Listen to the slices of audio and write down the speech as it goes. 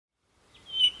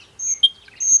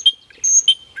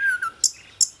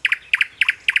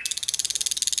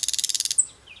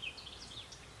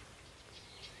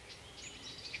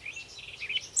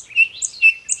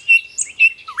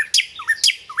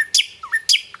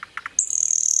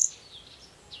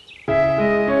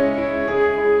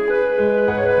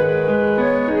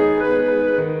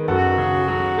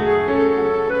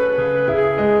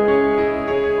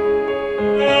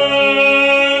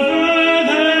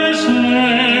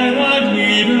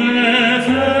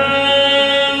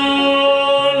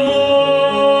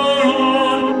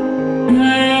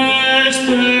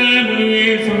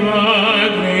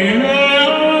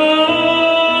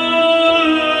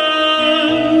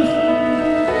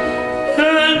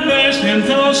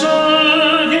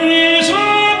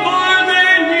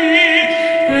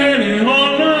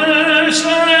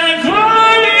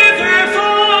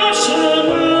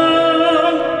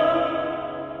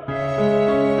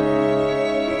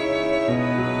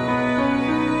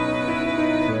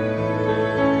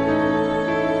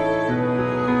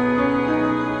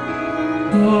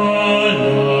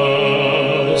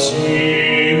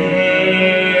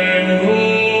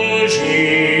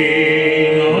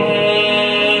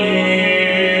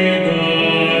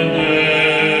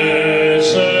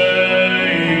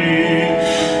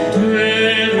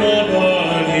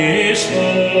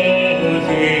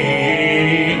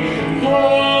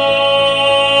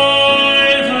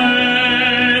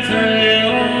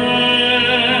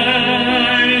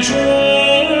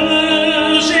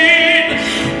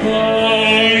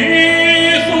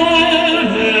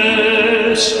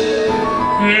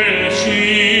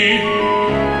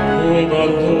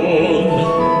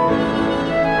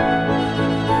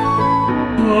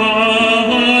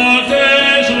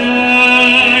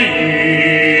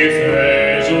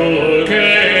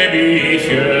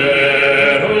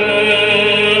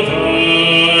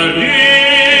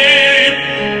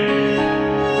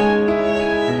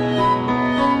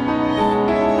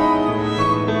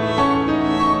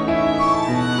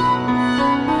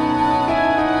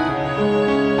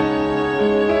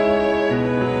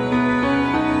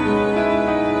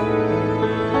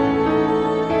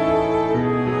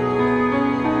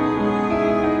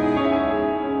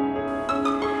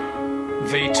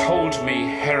They told me,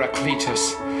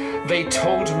 Heraclitus, they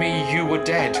told me you were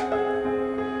dead.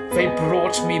 They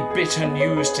brought me bitter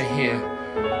news to hear,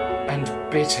 and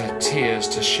bitter tears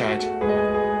to shed.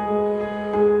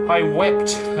 I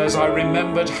wept as I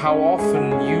remembered how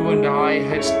often you and I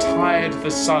had tired the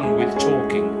sun with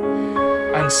talking,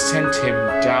 and sent him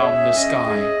down the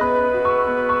sky.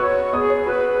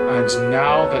 And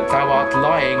now that thou art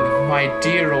lying, my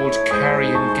dear old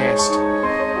carrion guest,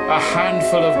 a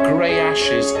handful of grey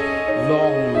ashes,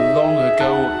 long, long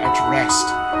ago at rest,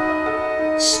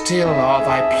 still are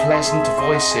thy pleasant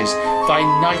voices, thy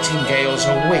nightingales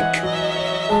awake.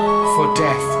 For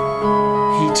death,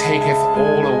 he taketh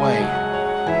all away,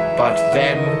 but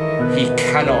them he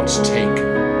cannot take